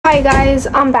Hi guys,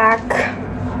 I'm back.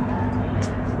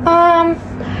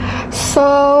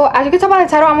 So as you can tell by the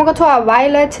title, I'm gonna go to a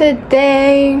baila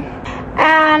today.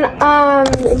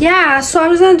 And yeah, so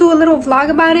I'm just gonna do a little vlog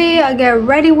about it. I get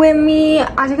ready with me.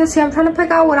 As you can see, I'm trying to pick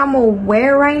out what I'm gonna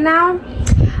wear right now,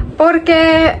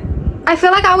 porque I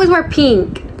feel like I always wear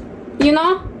pink, you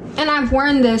know, and I've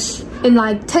worn this in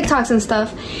like TikToks and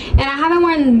stuff, and I haven't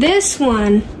worn this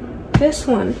one,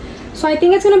 so I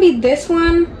think it's gonna be this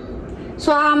one.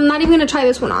 So I'm not even gonna try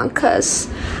this one on because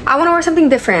I want to wear something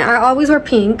different. I always wear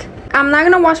pink. I'm not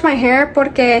gonna wash my hair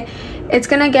porque it's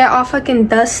gonna get all fucking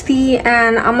dusty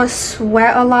and I'm gonna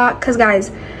sweat a lot. Because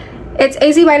guys, it's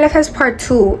AZ Baila Fest part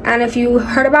 2, and if you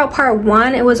heard about part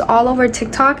 1, it was all over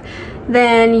TikTok,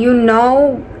 then you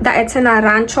know that it's in a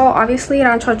rancho, obviously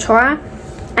Rancho Ochoa,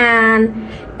 and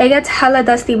it gets hella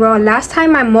dusty, bro. Last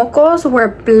time my mocos were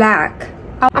black.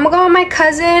 I'm gonna go with my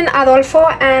cousin Adolfo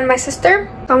and my sister.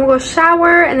 So I'm gonna go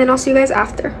shower and then I'll see you guys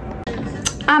after.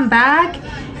 I'm back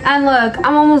and look,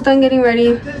 I'm almost done getting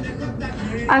ready.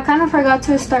 I kind of forgot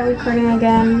to start recording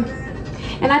again,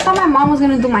 and I thought my mom was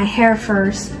gonna do my hair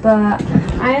first, but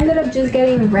I ended up just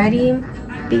getting ready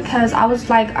because I was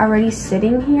like already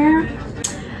sitting here.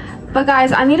 But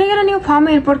guys, I need to get a new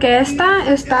pomade porque esta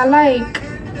está like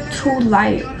too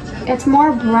light. It's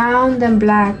more brown than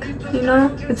black, you know,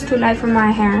 it's too light for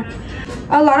my hair.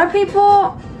 A lot of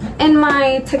people in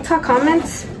my TikTok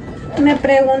comments me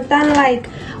preguntan like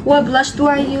what blush do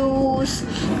I use,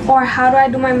 or how do I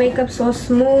do my makeup so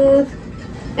smooth,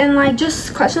 and like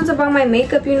just questions about my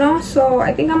makeup, you know. So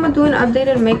I think I'm gonna do an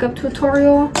updated makeup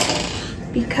tutorial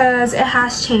because it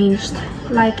has changed,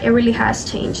 like it really has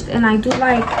changed, and I do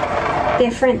like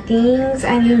different things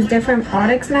and use different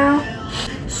products now.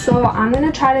 So I'm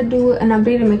gonna try to do an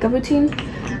updated makeup routine,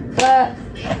 but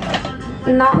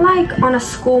not like on a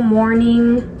school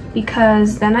morning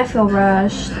because then I feel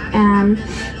rushed and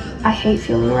I hate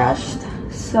feeling rushed.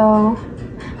 So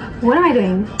what am I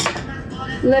doing?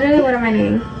 Literally, what am I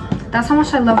doing? That's how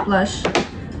much I love blush.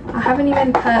 I haven't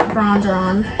even put bronzer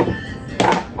on.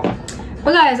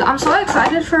 But guys, I'm so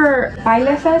excited for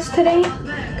Baila Fest today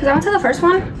because I went to the first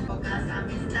one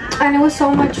and it was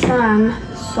so much fun.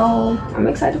 So I'm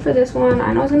excited for this one.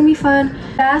 I know it's gonna be fun.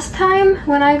 Last time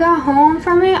when I got home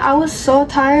from it, I was so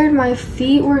tired. My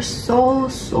feet were so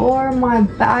sore, my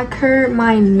back hurt,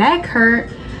 my neck hurt.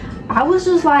 I was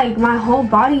just like, my whole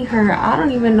body hurt. I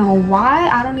don't even know why,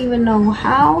 I don't even know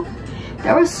how.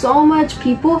 There was so much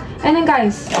people. And then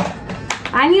guys,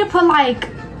 I need to put like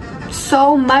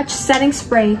so much setting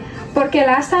spray porque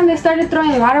last time they started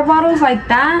throwing water bottles like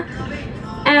that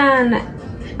and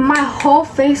my whole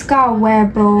face got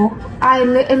wet, bro.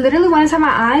 It literally went inside my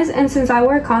eyes, and since I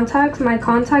wear contacts, my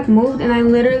contact moved and I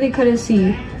literally couldn't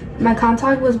see. My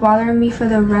contact was bothering me for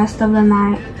the rest of the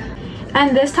night.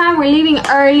 And this time we're leaving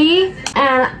early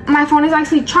and my phone is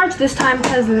actually charged this time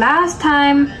because last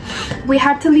time we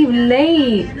had to leave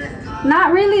late.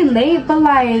 Not really late, but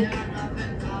like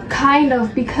kind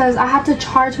of, because I had to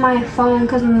charge my phone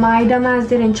because my dumbass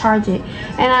didn't charge it,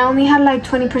 and I only had like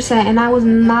 20%, and I was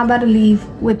not about to leave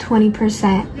with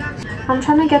 20%. I'm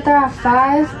trying to get there at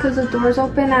 5 because the doors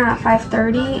open at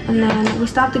 5:30, and then we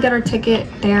still have to get our ticket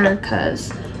there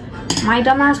because my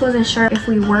dumbass wasn't sure if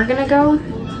we were gonna go,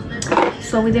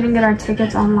 so we didn't get our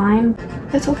tickets online.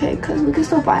 It's okay because we can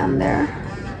still buy them there.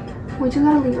 We just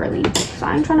gotta leave early, so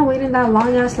I'm trying to wait in that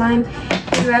long ass line.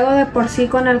 Y luego de por sí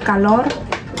con el calor,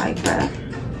 like that.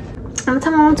 I'm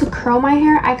telling my mom to curl my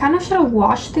hair. I kind of should have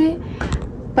washed it,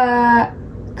 but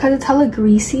because it's hella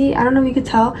greasy, I don't know if you could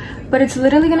tell, but it's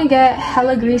literally gonna get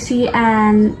hella greasy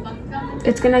and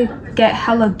it's gonna get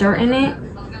hella dirt in it,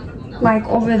 like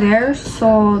over there.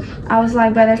 So I was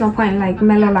like, but there's no point, like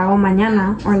me lo lavo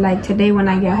mañana, or like today when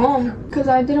I get home, because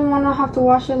I didn't want to have to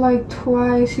wash it like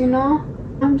twice, you know.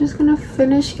 I'm just gonna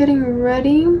finish getting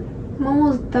ready. I'm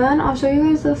almost done. I'll show you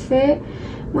guys the fit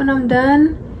when I'm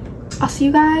done. I'll see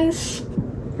you guys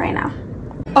right now.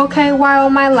 Okay, while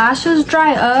my lashes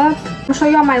dry up, I'll show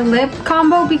y'all my lip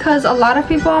combo because a lot of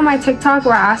people on my TikTok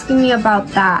were asking me about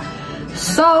that.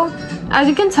 So as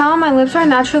you can tell, my lips are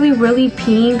naturally really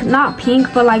pink. Not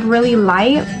pink, but like really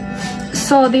light.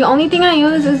 So the only thing I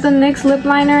use is the NYX lip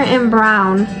liner in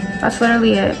brown. That's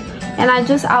literally it. And I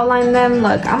just outline them.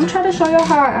 Look, I'm trying to show you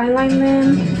how I outline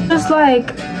them. Just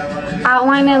like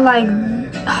outline it like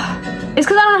it's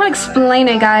because I don't know how to explain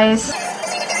it, guys.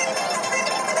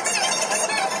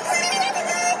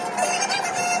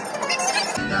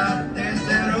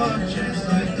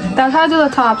 That's how I do the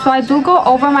top. So I do go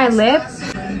over my lip.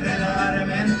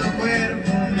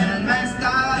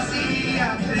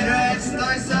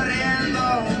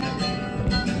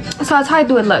 So that's how I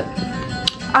do it, look.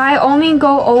 I only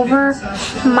go over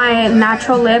my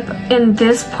natural lip in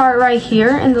this part right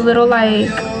here, in the little like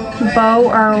bow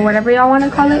or whatever y'all want to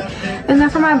call it. And then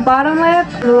for my bottom lip,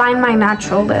 line my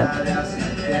natural lip.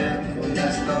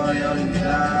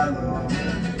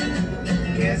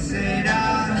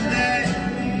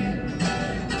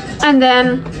 And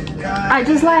then I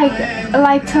just like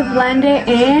to blend it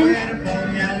in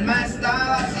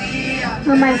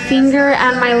with my finger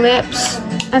and my lips,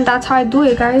 and that's how I do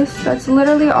it, guys. That's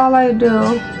literally all I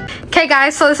do. Okay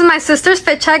guys, so this is my sister's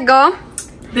fit check. Go.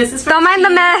 This is from Don't mind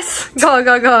the mess. Go.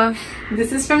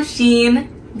 This is from Shein.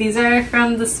 These are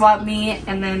from the Swap Me,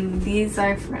 and then these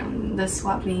are from the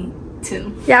Swap Me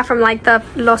too. Yeah, from like the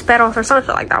Los Perros or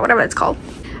something like that, whatever it's called.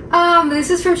 This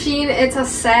is from Shein. It's a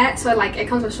set, so like it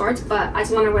comes with shorts, but I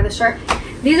just want to wear the shirt.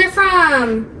 These are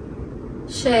from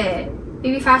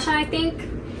BB Fashion, I think.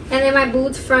 And then my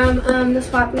boots from the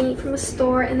Swap Meet from the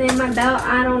store. And then my belt,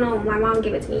 I don't know, my mom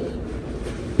gave it to me.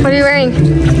 What are you wearing?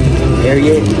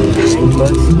 Ariat, 90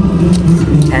 bucks.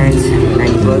 Pants,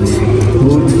 90 bucks.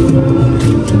 Boots,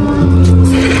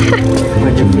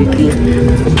 150.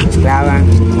 Esclava,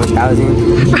 1,000.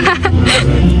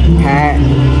 Hat,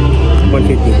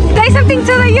 150. Say something to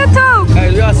the YouTube!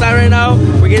 Guys, we're outside right now.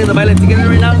 We're getting the baila together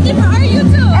right now. Hey, hi!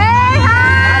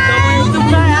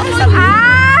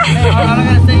 All I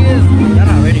gotta say is,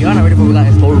 y'all not ready for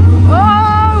that story.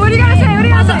 Oh, what are you gonna say? What are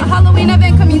you gonna say? Halloween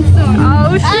event coming soon.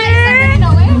 Oh shit!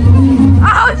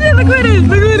 Oh shit, look at this,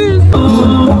 look at this.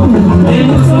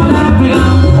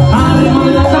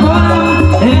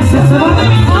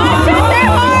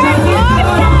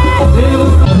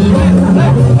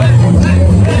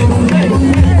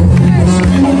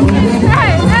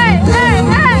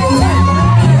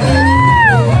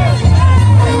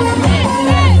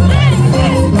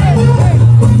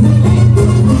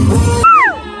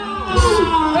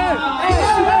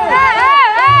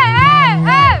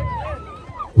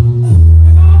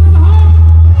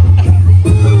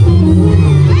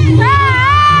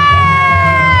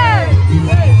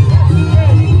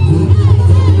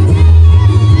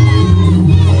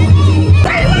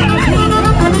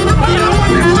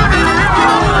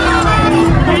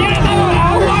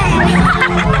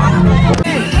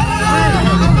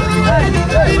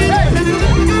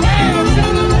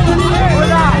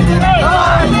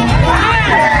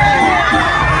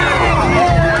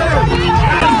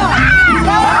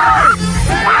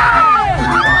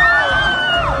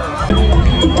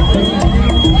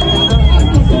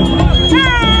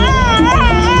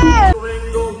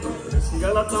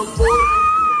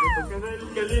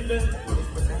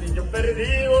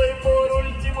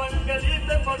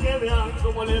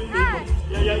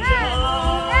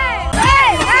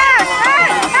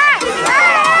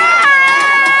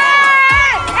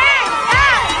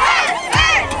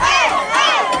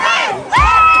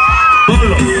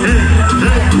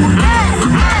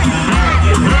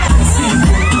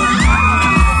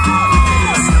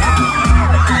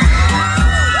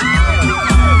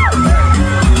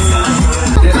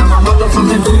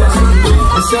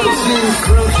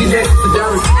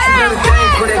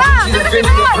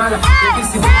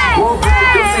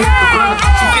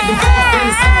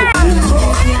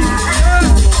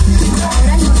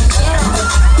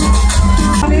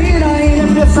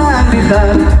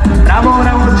 Bravo,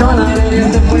 bravo, chona,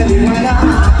 te puede igualar.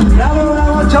 Bravo,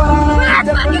 bravo, chona,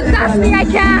 te puede igualar. I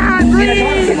can't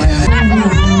breathe.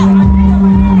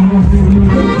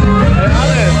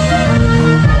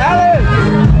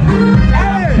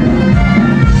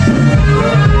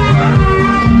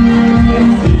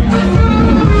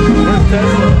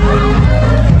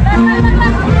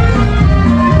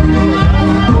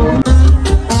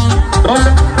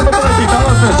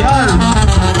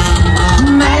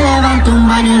 Me levanto un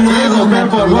baño y luego me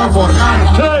pongo a forjar.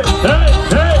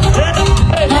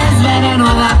 Es veneno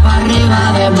da para arriba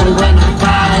de muy buena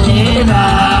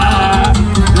calidad.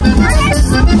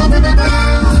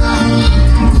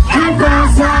 ¿Qué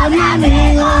pasa, mi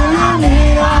amigo? Lo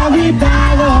miro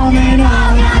agitado, mi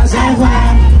novia se fue.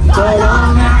 Solo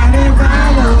me ha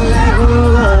dejado de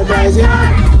jugo de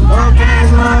shot. ¿O qué es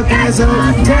lo que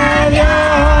sucedió?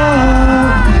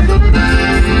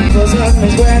 Cosas me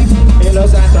suenan y los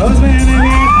santos me ven.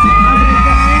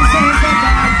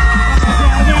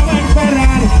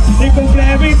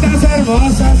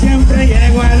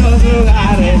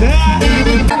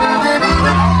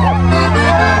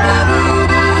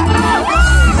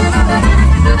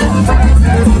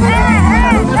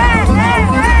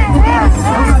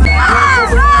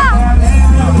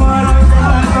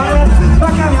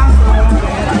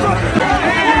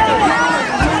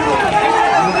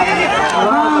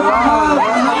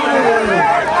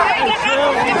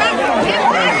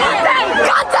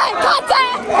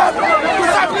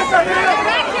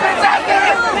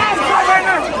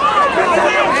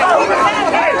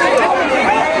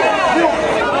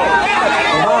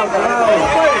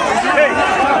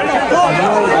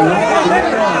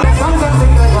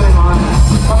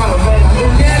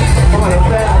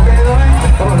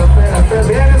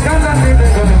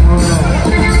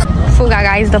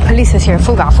 the police is here.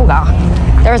 Fuga, fuga.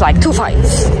 There was like 2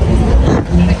 fights.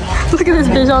 Look at this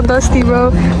bitch all dusty,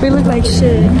 bro. We look like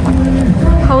shit.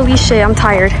 Holy shit, I'm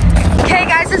tired. Okay,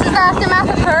 guys, this is the aftermath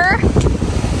of her.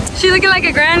 She looking like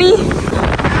a granny.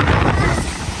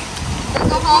 Let's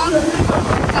go home.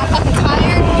 I'm fucking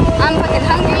tired. I'm fucking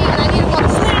hungry, and I need to go to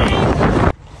sleep.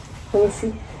 Let me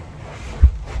see.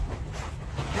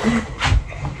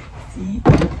 See?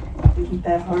 Isn't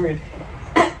that hard?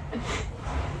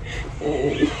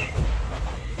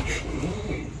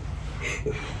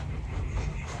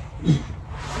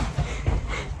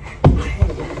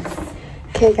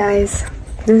 Okay, guys,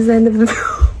 this is the end of the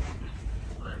video.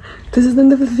 This is the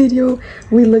end of the video.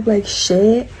 We look like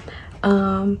shit.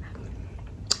 Bro,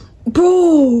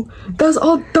 that's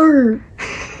all dirt.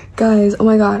 Guys, oh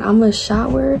my god, I'm gonna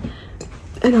shower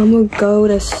and I'm gonna go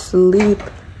to sleep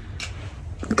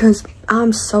because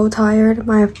I'm so tired.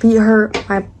 My feet hurt,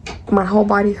 my whole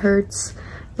body hurts.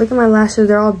 Look at my lashes,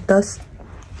 they're all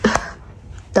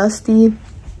dusty.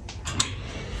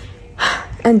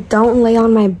 And don't lay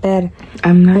on my bed.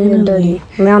 I'm not You're dirty.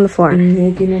 Lay on the floor.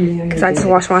 Because because I just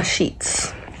washed my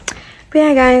sheets. But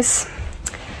yeah, guys,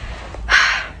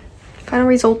 final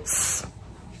results.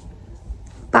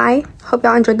 Bye. Hope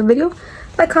y'all enjoyed the video.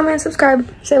 Like, comment, and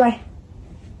subscribe. Say bye.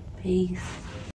 Peace.